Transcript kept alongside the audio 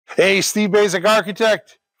Hey, Steve Basic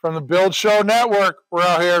Architect from the Build Show Network. We're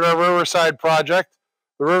out here at our Riverside project.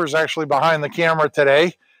 The river's actually behind the camera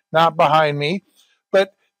today, not behind me.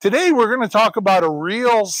 But today we're going to talk about a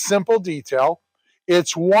real simple detail.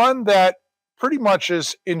 It's one that pretty much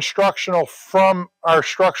is instructional from our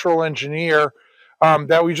structural engineer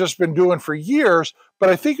that we've just been doing for years. But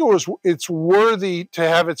I think it's worthy to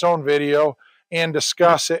have its own video and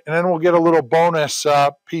discuss it. And then we'll get a little bonus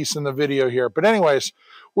piece in the video here. But anyways,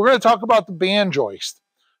 we're going to talk about the band joist.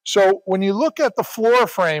 So when you look at the floor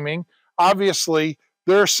framing, obviously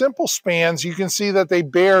there are simple spans. You can see that they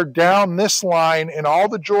bear down this line and all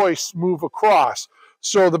the joists move across.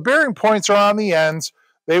 So the bearing points are on the ends.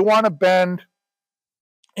 They want to bend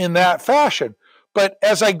in that fashion. But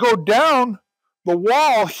as I go down the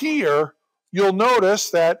wall here, you'll notice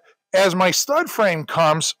that as my stud frame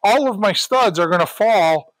comes, all of my studs are going to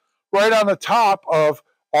fall right on the top of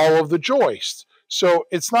all of the joists. So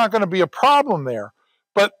it's not going to be a problem there.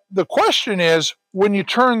 But the question is, when you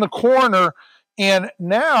turn the corner and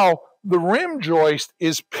now the rim joist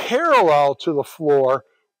is parallel to the floor,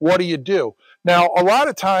 what do you do? Now, a lot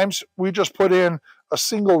of times we just put in a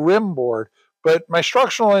single rim board, but my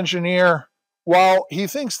structural engineer, while he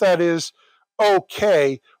thinks that is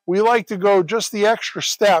okay, we like to go just the extra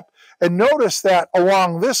step and notice that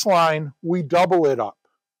along this line, we double it up,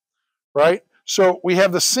 right? So we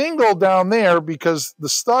have the single down there because the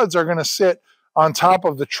studs are going to sit on top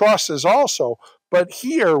of the trusses also. But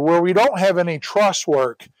here, where we don't have any truss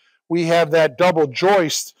work, we have that double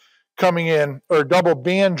joist coming in, or double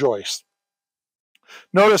band joist.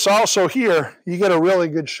 Notice also here, you get a really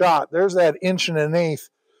good shot. There's that 1 1/8"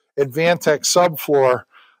 Advantech subfloor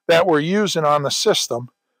that we're using on the system.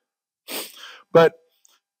 But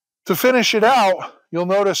to finish it out, you'll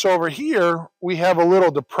notice over here, we have a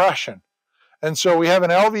little depression. And so we have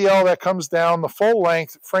an LVL that comes down the full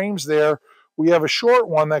length, frames there. We have a short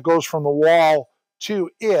one that goes from the wall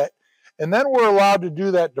to it. And then we're allowed to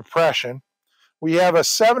do that depression. We have a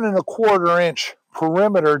 7 1/4"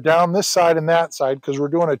 perimeter down this side and that side because we're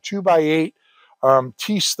doing a 2x8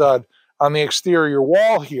 T-stud on the exterior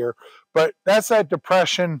wall here. But that's that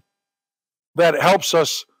depression that helps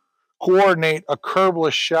us coordinate a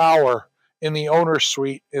curbless shower in the owner's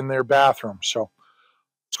suite in their bathroom. So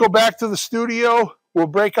let's go back to the studio. We'll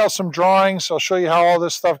break out some drawings. I'll show you how all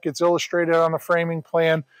this stuff gets illustrated on the framing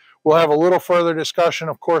plan. We'll have a little further discussion.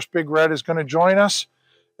 Of course, Big Red is going to join us.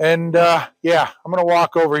 And yeah, I'm going to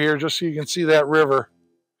walk over here just so you can see that river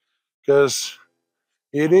because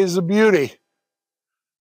it is a beauty.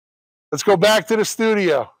 Let's go back to the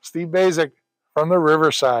studio. Steve Basic from the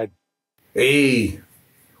Riverside. Hey,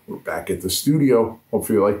 we're back at the studio.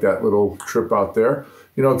 Hopefully you like that little trip out there.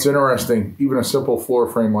 You know, it's interesting, even a simple floor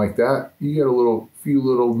frame like that, you get a few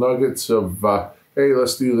little nuggets of, hey,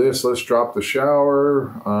 let's do this, let's drop the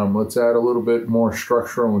shower, let's add a little bit more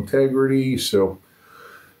structural integrity. So,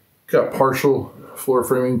 got partial floor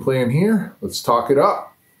framing plan here. Let's talk it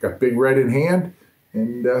up. Got Big Red in hand,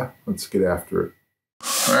 and let's get after it.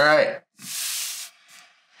 All right.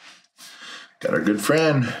 Got our good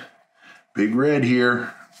friend, Big Red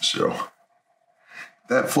here. So,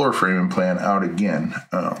 that floor framing plan out again.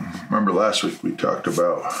 Remember last week we talked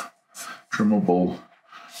about trimmable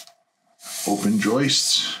open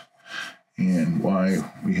joists and why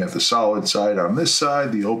we have the solid side on this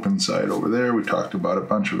side, the open side over there. We talked about a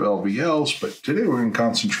bunch of LVLs, but today we're going to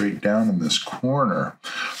concentrate down in this corner.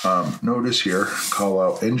 Notice here, call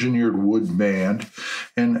out engineered wood band,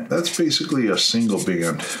 and that's basically a single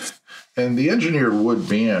band. And the engineered wood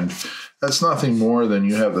band, that's nothing more than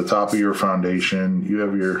you have the top of your foundation, you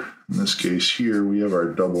have your, in this case here, we have our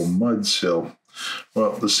double mud sill.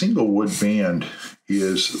 Well, the single wood band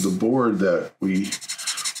is the board that we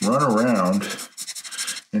run around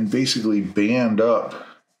and basically band up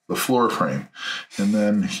the floor frame. And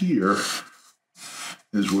then here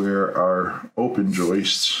is where our open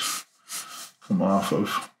joists come off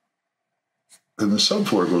of. And the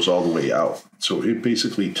subfloor goes all the way out. So it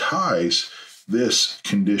basically ties this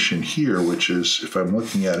condition here, which is, if I'm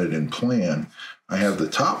looking at it in plan, I have the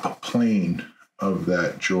top plane of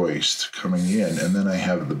that joist coming in, and then I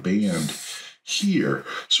have the band here.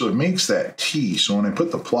 So it makes that T. So when I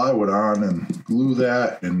put the plywood on and glue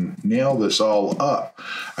that and nail this all up,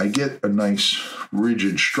 I get a nice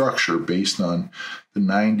rigid structure based on the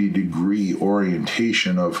 90-degree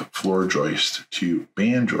orientation of floor joist to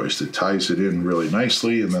band joist. It ties it in really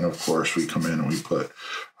nicely, and then of course we come in and we put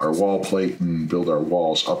our wall plate and build our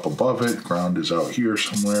walls up above it. Ground is out here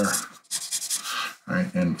somewhere,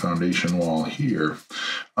 right? And foundation wall here.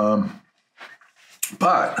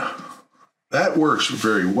 But that works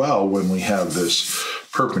very well when we have this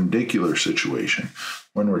perpendicular situation.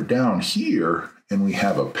 When we're down here and we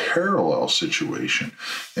have a parallel situation,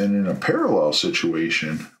 and in a parallel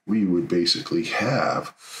situation, we would basically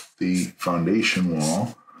have the foundation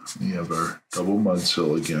wall. We have our double mud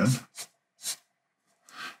sill again,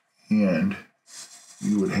 and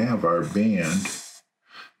we would have our band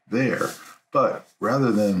there. But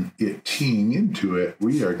rather than it teeing into it,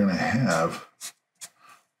 we are going to have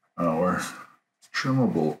our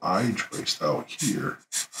trimmable I-joist out here,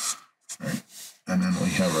 right? And then we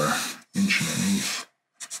have our 1.5"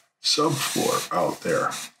 subfloor out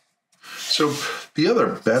there. So the other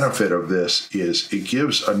benefit of this is it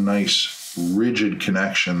gives a nice rigid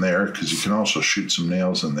connection there, because you can also shoot some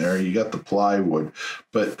nails in there. You got the plywood,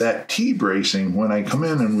 but that T-bracing, when I come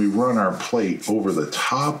in and we run our plate over the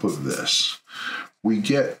top of this, we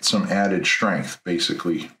get some added strength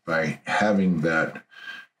basically by having that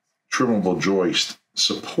trimmable joist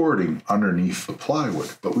supporting underneath the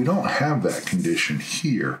plywood. But we don't have that condition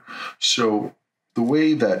here. So the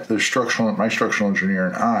way that my structural engineer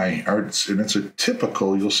and I are, and it's a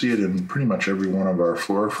typical, you'll see it in pretty much every one of our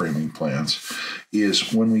floor framing plans,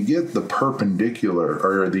 is when we get the perpendicular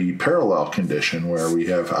or the parallel condition where we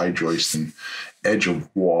have I-joist and edge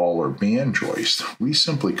of wall or band joist, we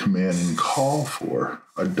simply come in and call for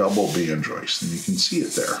a double band joist, and you can see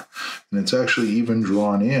it there. And it's actually even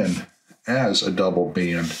drawn in as a double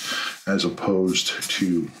band as opposed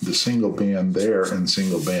to the single band there and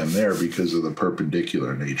single band there because of the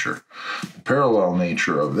perpendicular nature. The parallel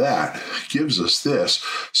nature of that gives us this.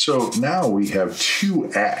 So now we have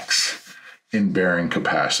 2x in bearing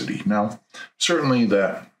capacity. Now, certainly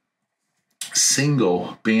that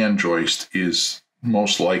single band joist is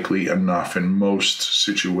most likely enough in most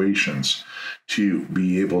situations to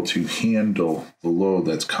be able to handle the load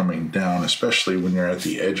that's coming down, especially when you're at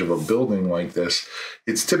the edge of a building like this.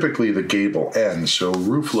 It's typically the gable end, so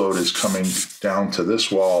roof load is coming down to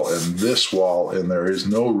this wall, and there is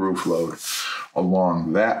no roof load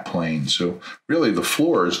along that plane. So really the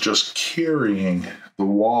floor is just carrying the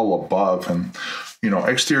wall above, and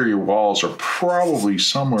exterior walls are probably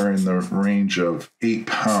somewhere in the range of 8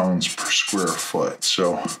 pounds per square foot.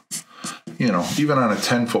 So even on a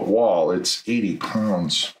 10-foot wall, it's 80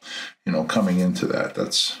 pounds, coming into that.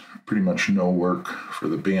 That's pretty much no work for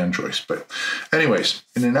the band joist. But anyways,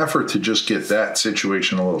 in an effort to just get that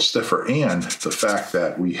situation a little stiffer, and the fact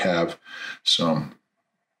that we have some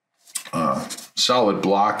solid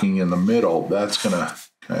blocking in the middle, that's going to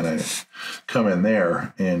kind of come in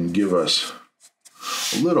there and give us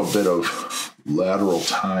a little bit of lateral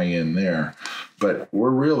tie in there. But we're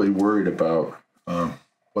really worried about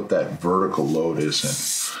what that vertical load is, and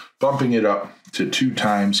bumping it up to 2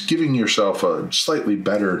 times, giving yourself a slightly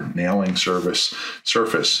better nailing surface.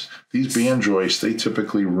 These band joists, they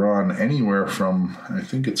typically run anywhere from, I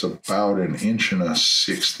think it's about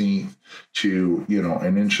 1.1/16 to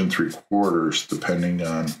 1.75", depending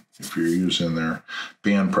on if you're using their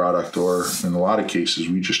band product, or in a lot of cases,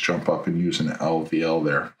 we just jump up and use an LVL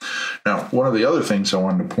there. Now, one of the other things I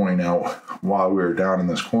wanted to point out while we were down in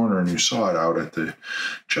this corner, and you saw it out at the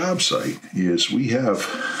job site, is we have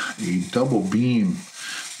a double beam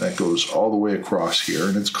that goes all the way across here,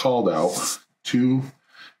 and it's called out 2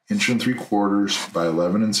 1.75" by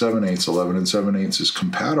 11 7/8". 11 7/8 is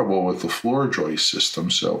compatible with the floor joist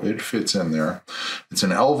system, so it fits in there. It's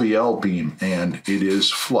an LVL beam, and it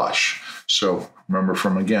is flush. So remember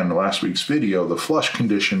from, again, last week's video, the flush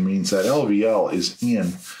condition means that LVL is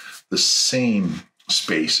in the same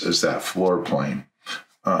space as that floor plane.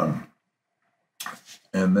 And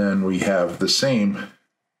then we have the same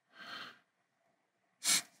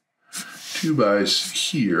 2x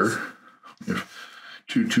here,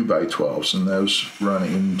 2 2x12s, and those run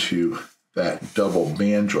into that double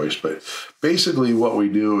band joist. But basically what we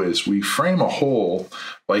do is we frame a hole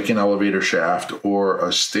like an elevator shaft or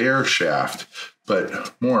a stair shaft,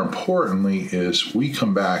 but more importantly is we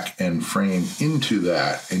come back and frame into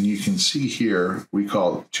that. And you can see here, we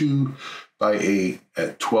call it 2x8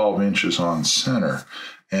 at 12 inches on center.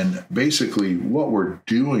 And basically what we're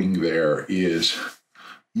doing there is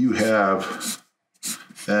you have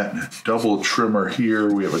that double trimmer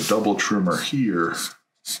here, we have a double trimmer here,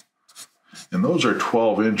 and those are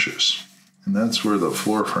 12 inches. And that's where the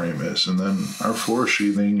floor frame is. And then our floor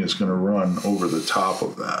sheathing is going to run over the top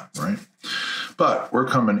of that, right? But we're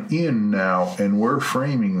coming in now and we're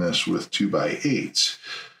framing this with 2x8s.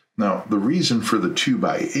 Now, the reason for the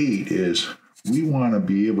 2x8 is we want to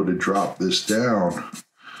be able to drop this down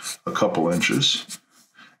a couple inches.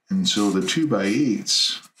 And so the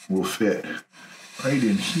 2x8s will fit right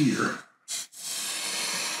in here.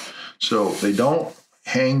 So they don't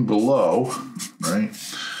hang below, right?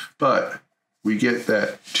 But we get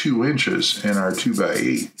that 2 inches, and our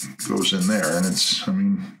 2x8 goes in there, and it's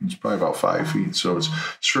probably about 5 feet, so it's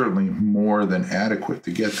certainly more than adequate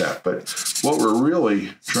to get that. But what we're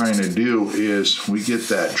really trying to do is we get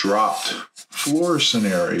that dropped floor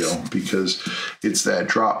scenario, because it's that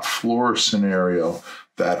dropped floor scenario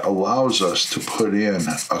that allows us to put in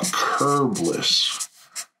a curbless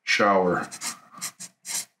shower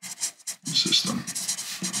system,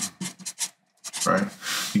 right?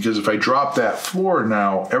 Because if I drop that floor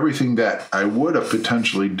now, everything that I would have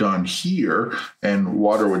potentially done here, and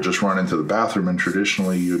water would just run into the bathroom, and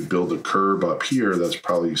traditionally you'd build a curb up here that's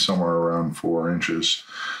probably somewhere around 4 inches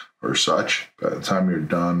or such. By the time you're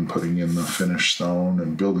done putting in the finished stone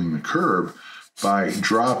and building the curb, by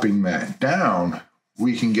dropping that down,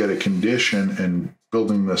 we can get a condition and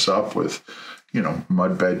building this up with,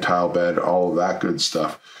 mud bed, tile bed, all of that good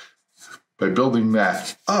stuff. By building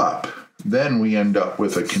that up, then we end up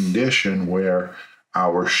with a condition where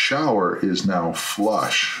our shower is now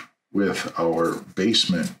flush with our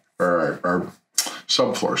basement, or our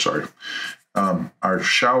subfloor, sorry. Our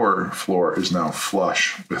shower floor is now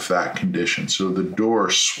flush with that condition. So the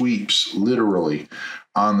door sweeps literally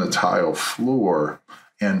on the tile floor.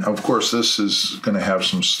 And of course, this is going to have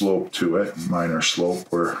some slope to it, minor slope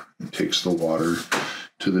where it takes the water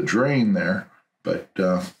to the drain there. But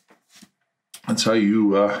that's how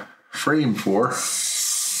you frame for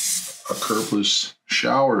a curbless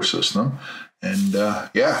shower system. And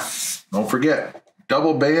don't forget,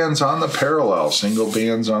 double bands on the parallel, single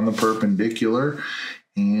bands on the perpendicular,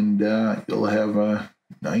 and you'll have a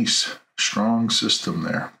nice, strong system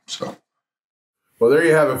there. So, well, there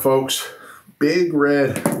you have it, folks. Big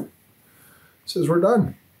Red says we're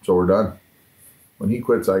done. So we're done. When he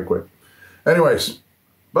quits, I quit. Anyways,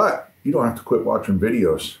 but you don't have to quit watching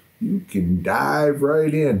videos. You can dive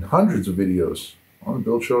right in. Hundreds of videos on the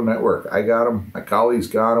Build Show Network. I got them. My colleagues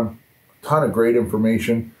got them. A ton of great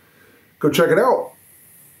information. Go check it out.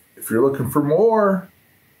 If you're looking for more,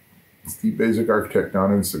 it's The Basic Architect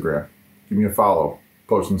on Instagram. Give me a follow.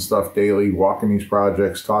 Posting stuff daily, walking these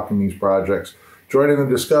projects, talking these projects. Join in the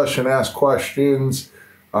discussion, ask questions,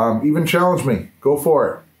 even challenge me. Go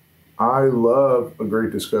for it. I love a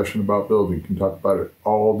great discussion about building. Can talk about it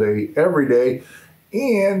all day, every day.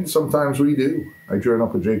 And sometimes we do. I join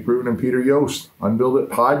up with Jake Bruton and Peter Yost on Build It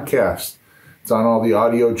Podcast. It's on all the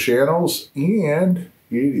audio channels, and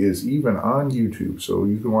it is even on YouTube. So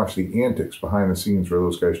you can watch the antics behind the scenes where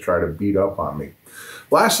those guys try to beat up on me.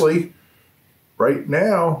 Lastly, right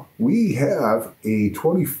now, we have a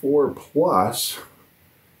 24-plus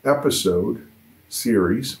episode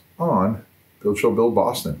series on Build Show Build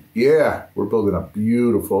Boston. Yeah, we're building a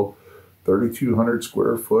beautiful 3,200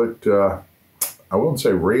 square foot, I wouldn't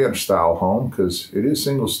say ranch-style home because it is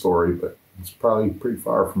single-story, but it's probably pretty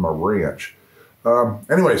far from a ranch.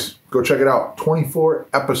 Anyways, go check it out. 24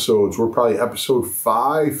 episodes. We're probably episode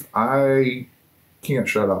 5. I can't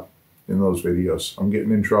shut up in those videos. I'm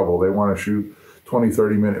getting in trouble. They want to shoot 20,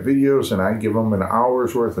 30-minute videos, and I give them an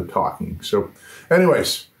hour's worth of talking. So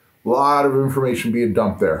anyways, a lot of information being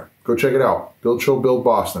dumped there. Go check it out. Build Show Build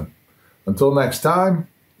Boston. Until next time,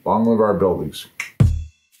 long live our buildings.